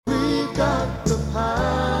got the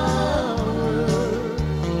power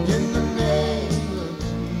in the name of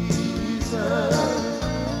Jesus.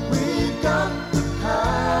 We got the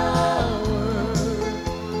power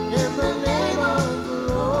in the name of the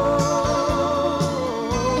Lord.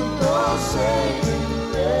 Though Satan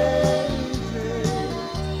rages,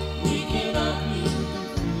 we cannot be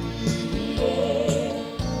defeated.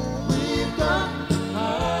 We've got the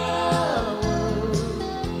power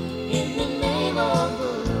in the name of the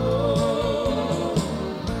Lord.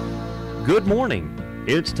 Good morning.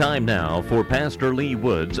 It's time now for Pastor Lee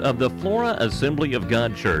Woods of the Flora Assembly of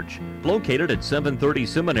God Church, located at 730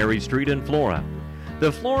 Seminary Street in Flora.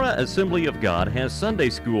 The Flora Assembly of God has Sunday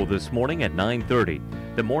school this morning at 9:30,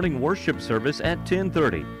 the morning worship service at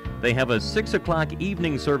 10:30. They have a 6 o'clock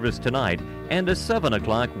evening service tonight and a 7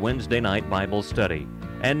 o'clock Wednesday night Bible study.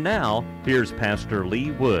 And now, here's Pastor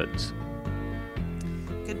Lee Woods.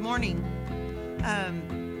 Good morning.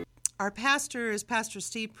 Our pastor is Pastor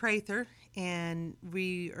Steve Prather, and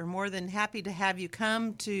we are more than happy to have you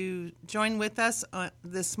come to join with us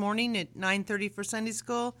this morning at 9:30 for Sunday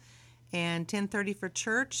school and 10:30 for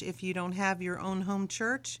church. If you don't have your own home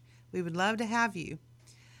church, we would love to have you.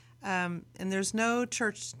 And there's no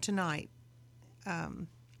church tonight. We're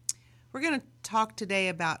going to talk today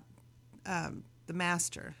about the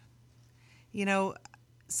Master. You know,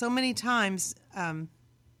 so many times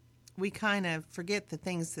we kind of forget the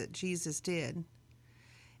things that Jesus did.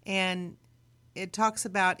 And it talks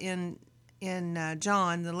about in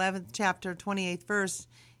John, the 11th chapter, 28th verse,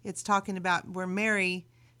 it's talking about where Mary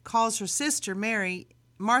calls her sister Mary,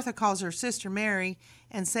 Martha calls her sister Mary,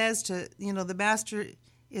 and says to, the Master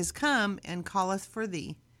is come and calleth for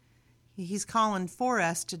thee. He's calling for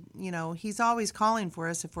us to, he's always calling for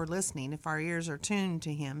us if we're listening, if our ears are tuned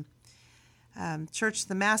to him. Church,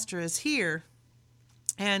 the Master is here.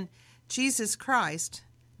 And Jesus Christ,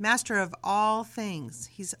 Master of all things,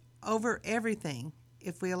 he's over everything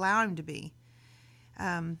if we allow him to be.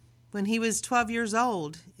 When he was 12 years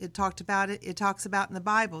old, it talks about in the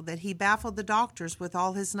Bible that he baffled the doctors with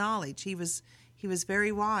all his knowledge. He was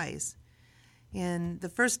very wise. In the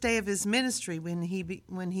first day of his ministry, when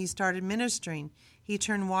he started ministering, he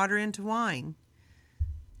turned water into wine.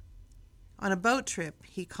 On a boat trip,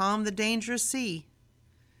 he calmed the dangerous sea.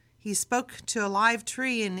 He spoke to a live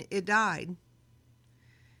tree and it died.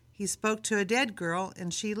 He spoke to a dead girl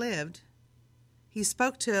and she lived. He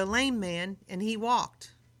spoke to a lame man and he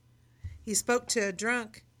walked. He spoke to a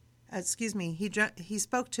he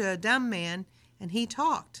spoke to a dumb man and he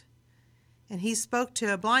talked. And he spoke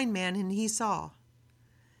to a blind man and he saw.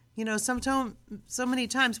 So many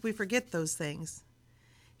times we forget those things.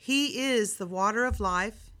 He is the water of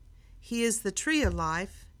life. He is the tree of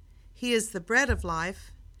life. He is the bread of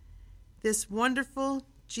life. This wonderful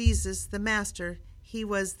Jesus, the Master, he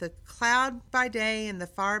was the cloud by day and the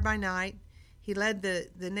fire by night. He led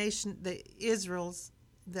the nation, the Israel's,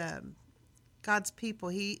 God's people.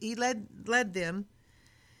 He led them.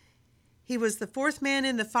 He was the fourth man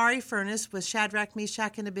in the fiery furnace with Shadrach,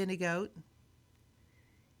 Meshach, and Abednego.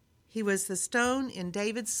 He was the stone in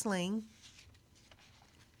David's sling.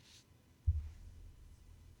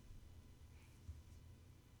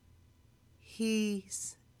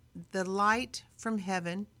 He's the light from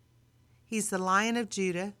heaven. He's the Lion of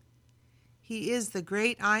Judah. He is the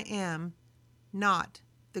great I am, not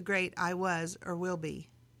the great I was or will be.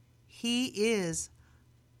 He is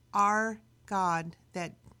our God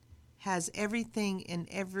that has everything and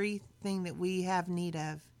everything that we have need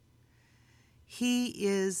of. He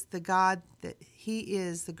is the God he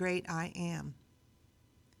is the great I am.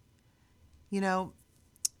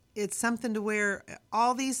 It's something to where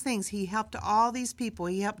all these things, he helped all these people.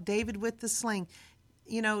 He helped David with the sling.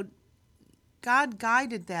 God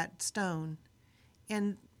guided that stone.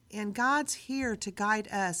 And God's here to guide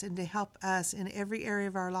us and to help us in every area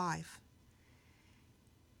of our life.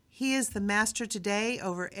 He is the Master today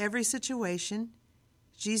over every situation.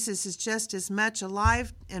 Jesus is just as much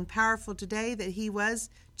alive and powerful today that he was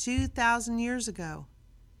 2,000 years ago.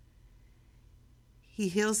 He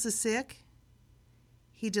heals the sick.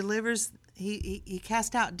 He delivers, he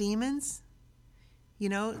casts out demons.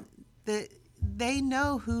 They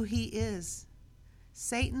know who he is.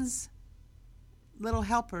 Satan's little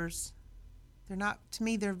helpers, they're not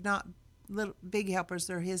little big helpers,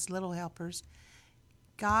 they're his little helpers.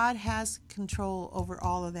 God has control over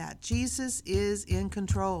all of that. Jesus is in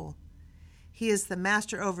control. He is the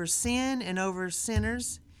Master over sin and over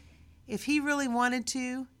sinners. If he really wanted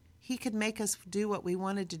to, he could make us do what we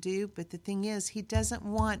wanted to do, but the thing is, he doesn't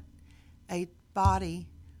want a body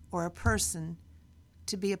or a person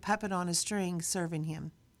to be a puppet on a string serving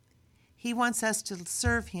him. He wants us to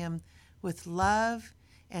serve him with love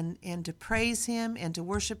and to praise him and to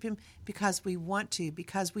worship him because we want to,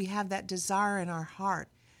 because we have that desire in our heart,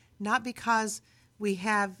 not because we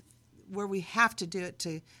have where we have to do it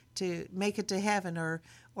to make it to heaven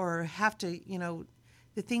or have to,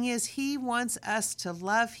 the thing is, he wants us to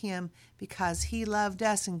love him because he loved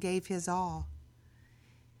us and gave his all.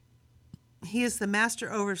 He is the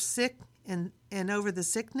master over sick and over the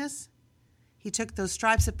sickness. He took those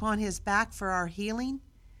stripes upon his back for our healing.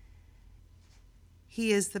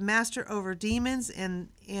 He is the master over demons and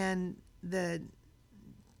the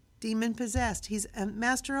demon possessed. He's a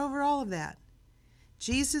master over all of that.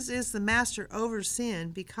 Jesus is the master over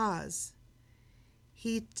sin because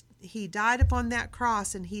he died upon that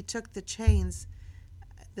cross and he took the chains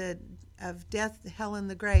of death, hell, and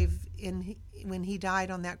the grave when he died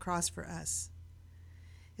on that cross for us.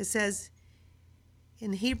 It says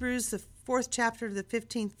in Hebrews, the 4th chapter, the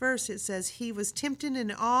 15th verse, it says, he was tempted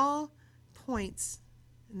in all points,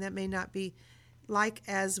 and that may not be like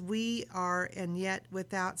as we are, and yet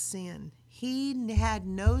without sin. He had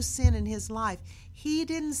no sin in his life. He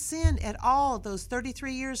didn't sin at all those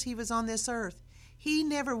 33 years he was on this earth. He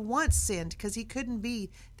never once sinned because he couldn't be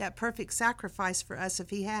that perfect sacrifice for us if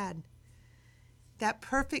he had. That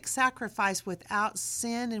perfect sacrifice without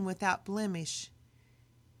sin and without blemish.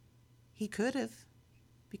 He could have,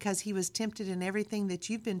 because he was tempted in everything that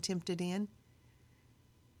you've been tempted in.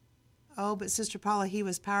 Oh, but Sister Paula, he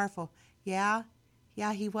was powerful. Yeah,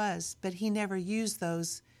 he was. But he never used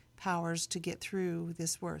those powers to get through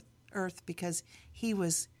this earth because he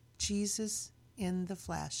was Jesus in the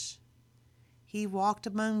flesh. He walked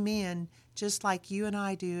among men just like you and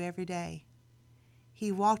I do every day.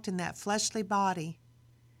 He walked in that fleshly body.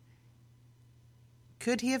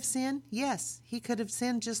 Could he have sinned? Yes, he could have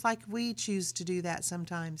sinned just like we choose to do that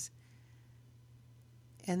sometimes.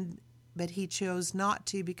 But he chose not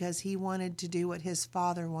to because he wanted to do what his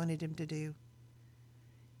Father wanted him to do.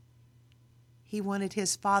 He wanted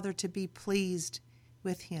his Father to be pleased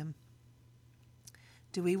with him.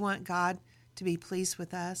 Do we want God to be pleased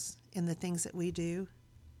with us in the things that we do?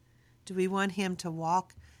 Do we want him to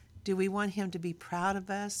walk? Do we want him to be proud of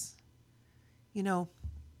us?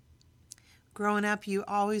 Growing up, you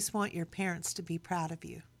always want your parents to be proud of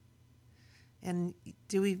you. And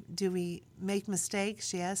do we make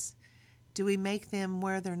mistakes? Yes. Do we make them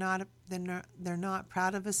where they're not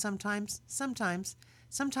proud of us sometimes?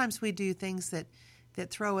 Sometimes we do things that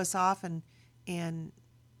throw us off and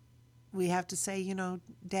we have to say,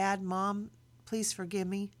 Dad, Mom, please forgive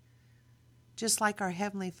me. Just like our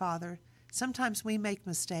Heavenly Father, sometimes we make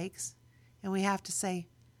mistakes and we have to say,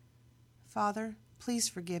 Father, please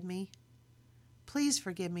forgive me. Please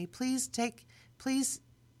forgive me. Please,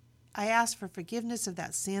 I ask for forgiveness of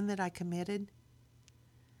that sin that I committed.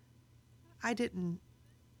 I didn't.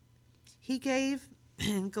 He gave,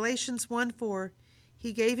 in Galatians 1:4,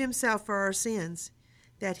 he gave himself for our sins,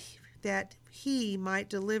 that he might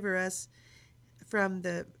deliver us from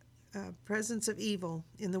the presence of evil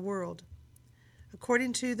in the world,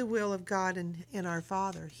 according to the will of God and our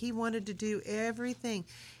Father. He wanted to do everything.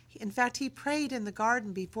 In fact, he prayed in the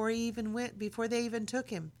garden before they even took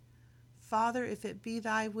him. Father, if it be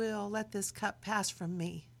thy will, let this cup pass from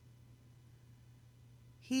me.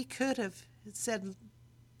 He could have said,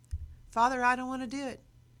 Father, I don't want to do it.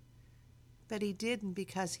 But he didn't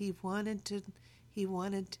because he wanted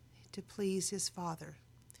to please his Father.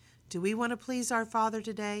 Do we want to please our Father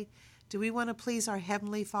today? Do we want to please our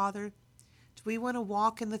Heavenly Father? Do we want to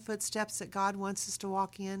walk in the footsteps that God wants us to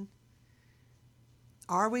walk in?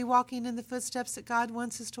 Are we walking in the footsteps that God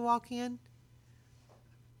wants us to walk in?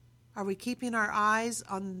 Are we keeping our eyes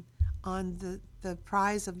on the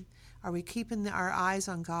prize of, are we keeping our eyes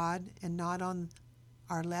on God and not on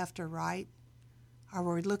our left or right? Are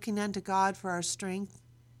we looking unto God for our strength?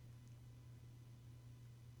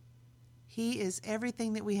 He is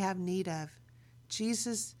everything that we have need of.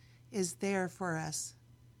 Jesus is there for us.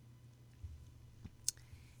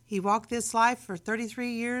 He walked this life for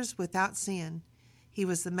 33 years without sin. He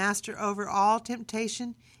was the master over all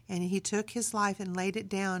temptation, and he took his life and laid it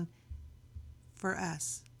down for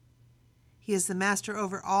us. He is the master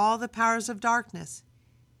over all the powers of darkness.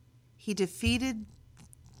 He defeated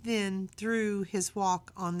them through his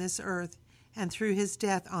walk on this earth and through his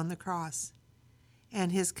death on the cross,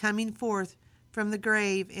 and his coming forth from the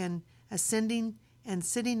grave and ascending and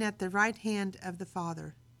sitting at the right hand of the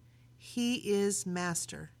Father. He is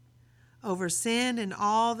master over sin and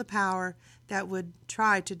all the power that would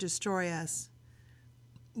try to destroy us.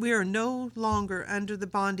 We are no longer under the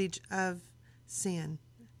bondage of sin.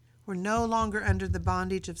 We're no longer under the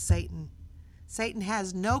bondage of Satan. Satan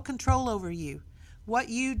has no control over you. What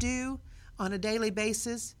you do, on a daily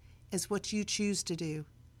basis is what you choose to do.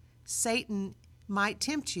 Satan might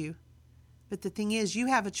tempt you, but the thing is, you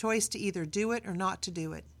have a choice to either do it or not to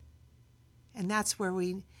do it. And that's where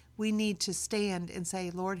we need to stand and say,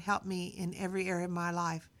 Lord, help me in every area of my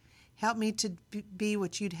life. Help me to be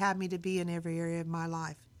what you'd have me to be in every area of my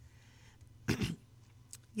life.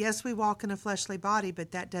 Yes, we walk in a fleshly body,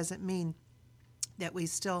 but that doesn't mean that we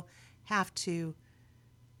still have to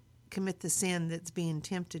commit the sin that's being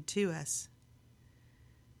tempted to us.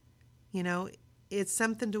 You know, it's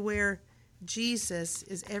something to where Jesus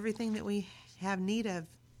is everything that we have need of.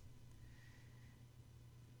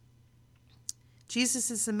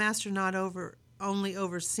 Jesus is the master not only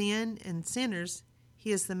over sin and sinners,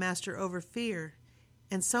 he is the master over fear.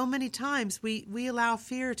 And so many times we allow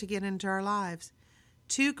fear to get into our lives.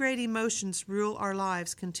 Two great emotions rule our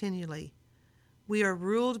lives continually. We are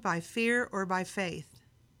ruled by fear or by faith.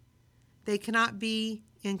 They cannot be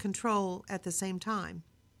in control at the same time.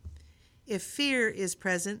 If fear is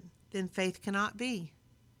present, then faith cannot be.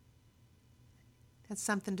 That's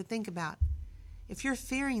something to think about. If you're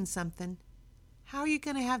fearing something, how are you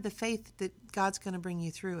going to have the faith that God's going to bring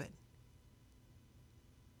you through it?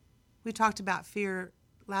 We talked about fear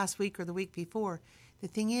last week or the week before. The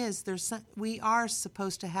thing is, we are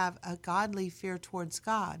supposed to have a godly fear towards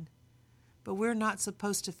God, but we're not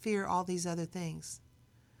supposed to fear all these other things.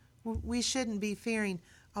 We shouldn't be fearing,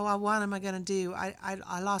 what am I going to do?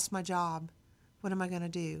 I lost my job. What am I going to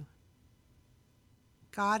do?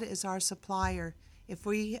 God is our supplier. If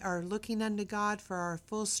we are looking unto God for our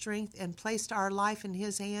full strength and placed our life in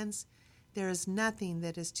his hands, there is nothing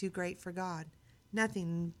that is too great for God.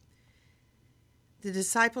 Nothing. The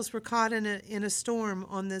disciples were caught in a storm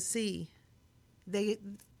on the sea.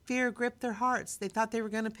 Fear gripped their hearts. They thought they were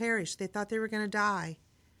going to perish. They thought they were going to die.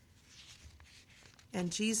 And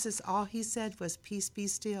Jesus, all he said was, "Peace, be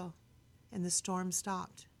still." And the storm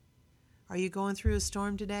stopped. Are you going through a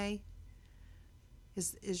storm today?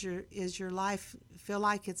 Is your life feel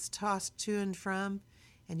like it's tossed to and from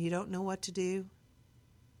and you don't know what to do?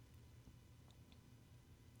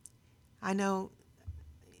 I know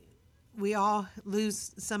we all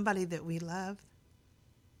lose somebody that we love.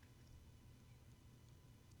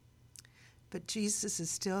 But Jesus is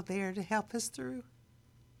still there to help us through.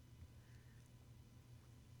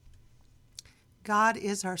 God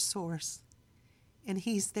is our source, and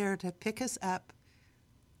he's there to pick us up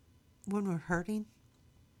when we're hurting.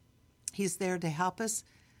 He's there to help us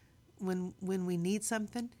when we need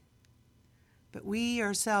something. But we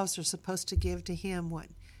ourselves are supposed to give to him what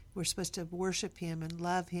we're supposed to worship him and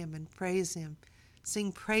love him and praise him,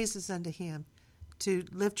 sing praises unto him, to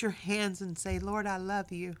lift your hands and say, Lord, I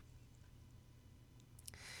love you.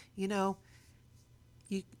 You know,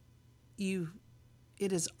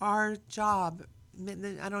 it is our job.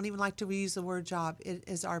 I don't even like to use the word job. It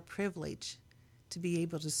is our privilege to be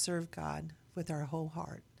able to serve God with our whole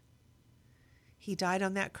heart. He died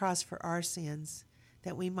on that cross for our sins,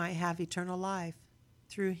 that we might have eternal life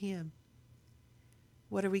through him.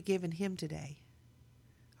 What are we giving him today?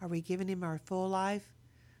 Are we giving him our full life,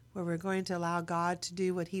 where we're going to allow God to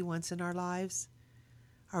do what he wants in our lives?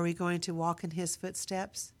 Are we going to walk in his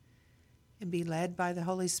footsteps and be led by the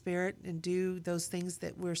Holy Spirit and do those things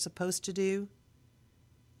that we're supposed to do?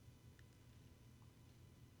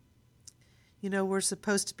 You know, we're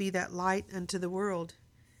supposed to be that light unto the world.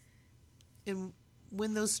 And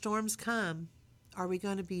when those storms come, are we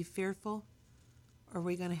going to be fearful? Or are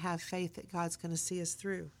we going to have faith that God's going to see us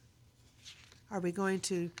through? Are we going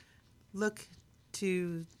to look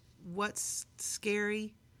to what's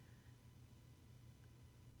scary?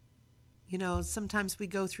 You know, sometimes we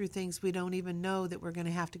go through things we don't even know that we're going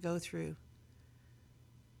to have to go through.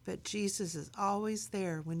 But Jesus is always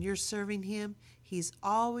there. When you're serving him, he's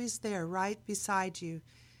always there right beside you.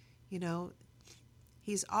 You know,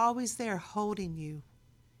 he's always there holding you.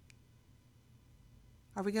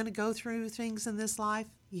 Are we going to go through things in this life?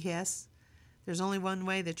 Yes. There's only one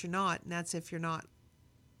way that you're not, and that's if you're not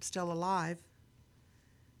still alive.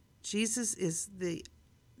 Jesus is the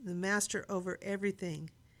master over everything,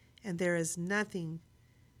 and there is nothing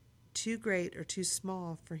too great or too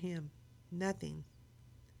small for him. Nothing.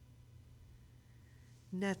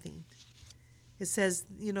 Nothing. It says,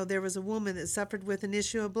 you know, there was a woman that suffered with an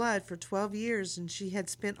issue of blood for 12 years, and she had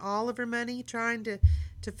spent all of her money trying to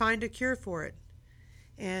find a cure for it.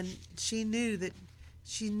 And she knew that,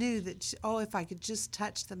 if I could just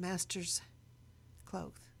touch the master's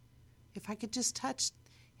cloak, if I could just touch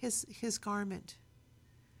his garment,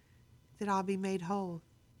 that I'll be made whole.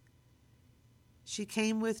 She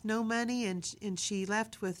came with no money, and she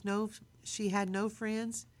left with she had no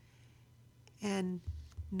friends. And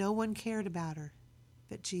No one cared about her,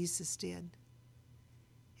 but Jesus did.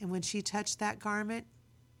 And when she touched that garment,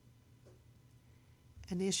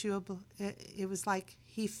 it was like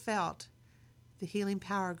he felt the healing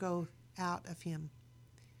power go out of him,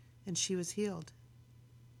 and she was healed.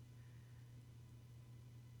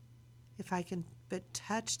 If I can but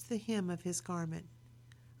touch the hem of his garment,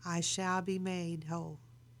 I shall be made whole.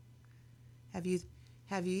 Have you,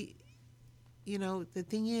 the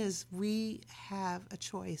thing is, we have a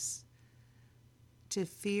choice to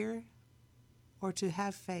fear or to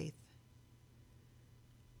have faith.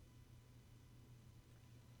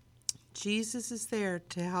 Jesus is there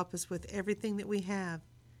to help us with everything that we have.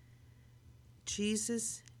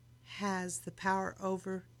 Jesus has the power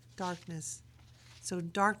over darkness. So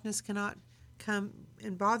darkness cannot come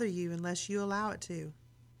and bother you unless you allow it to.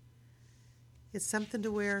 It's something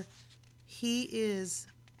to where He is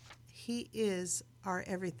our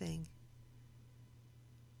everything.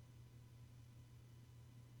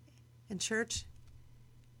 And church,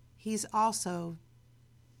 He's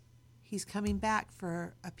coming back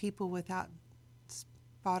for a people without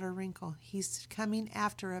spot or wrinkle. He's coming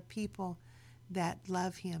after a people that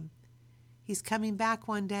love Him. He's coming back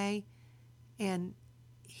one day, and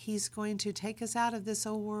He's going to take us out of this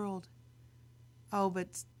old world. Oh,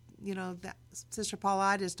 but that, Sister Paula,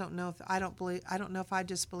 I just don't know I don't know if I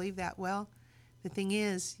just believe that. Well, the thing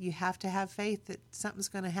is, you have to have faith that something's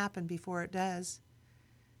going to happen before it does.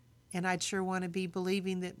 And I'd sure want to be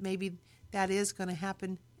believing that maybe that is going to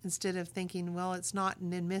happen instead of thinking, well, it's not,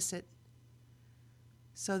 and then miss it.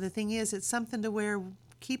 So the thing is, it's something to where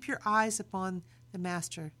keep your eyes upon the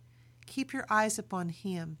Master. Keep your eyes upon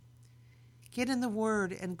Him. Get in the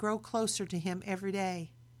Word and grow closer to Him every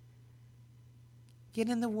day. Get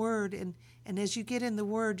in the Word, and as you get in the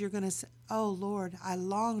Word, you're going to say, oh, Lord, I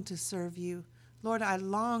long to serve you. Lord, I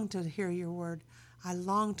long to hear your Word. I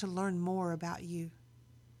long to learn more about you.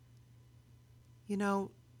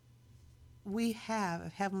 We have a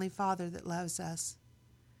Heavenly Father that loves us.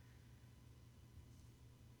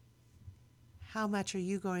 How much are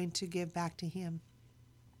you going to give back to Him?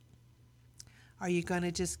 Are you going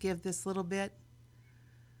to just give this little bit?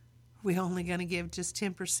 Are we only going to give just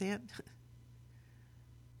 10%?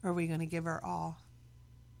 Or are we going to give our all?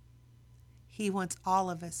 He wants all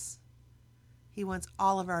of us. He wants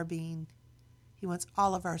all of our being. He wants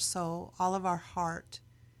all of our soul, all of our heart,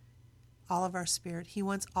 all of our spirit. He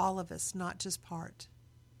wants all of us, not just part.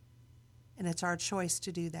 And it's our choice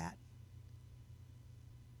to do that.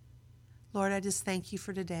 Lord, I just thank you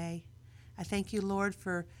for today. I thank you, Lord,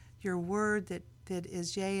 for your word that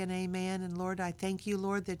is yea and amen. And Lord, I thank you,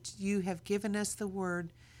 Lord, that you have given us the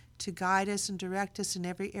word to guide us and direct us in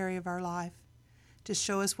every area of our life, to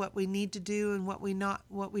show us what we need to do and what we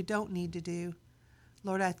don't need to do.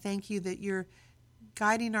 Lord, I thank you that you're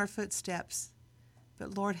guiding our footsteps.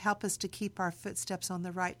 But Lord, help us to keep our footsteps on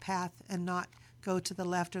the right path and not go to the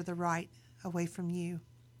left or the right away from you.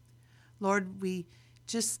 Lord, we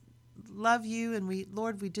just love you, and we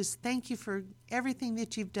just thank you for everything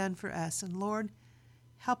that you've done for us. And Lord,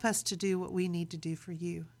 help us to do what we need to do for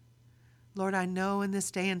you. Lord, I know in this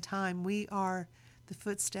day and time we are the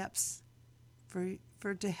footsteps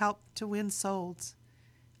to help to win souls.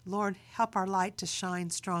 Lord, help our light to shine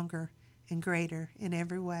stronger and greater in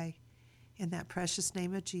every way. In that precious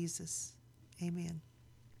name of Jesus, amen.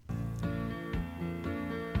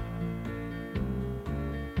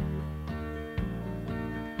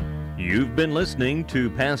 You've been listening to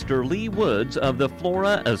Pastor Lee Woods of the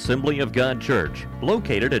Flora Assembly of God Church,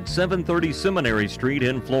 located at 730 Seminary Street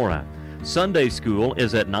in Flora. Sunday school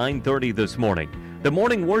is at 9:30 this morning. The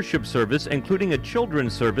morning worship service, including a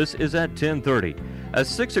children's service, is at 10:30. A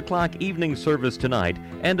 6 o'clock evening service tonight,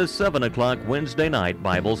 and a 7 o'clock Wednesday night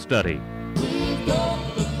Bible study.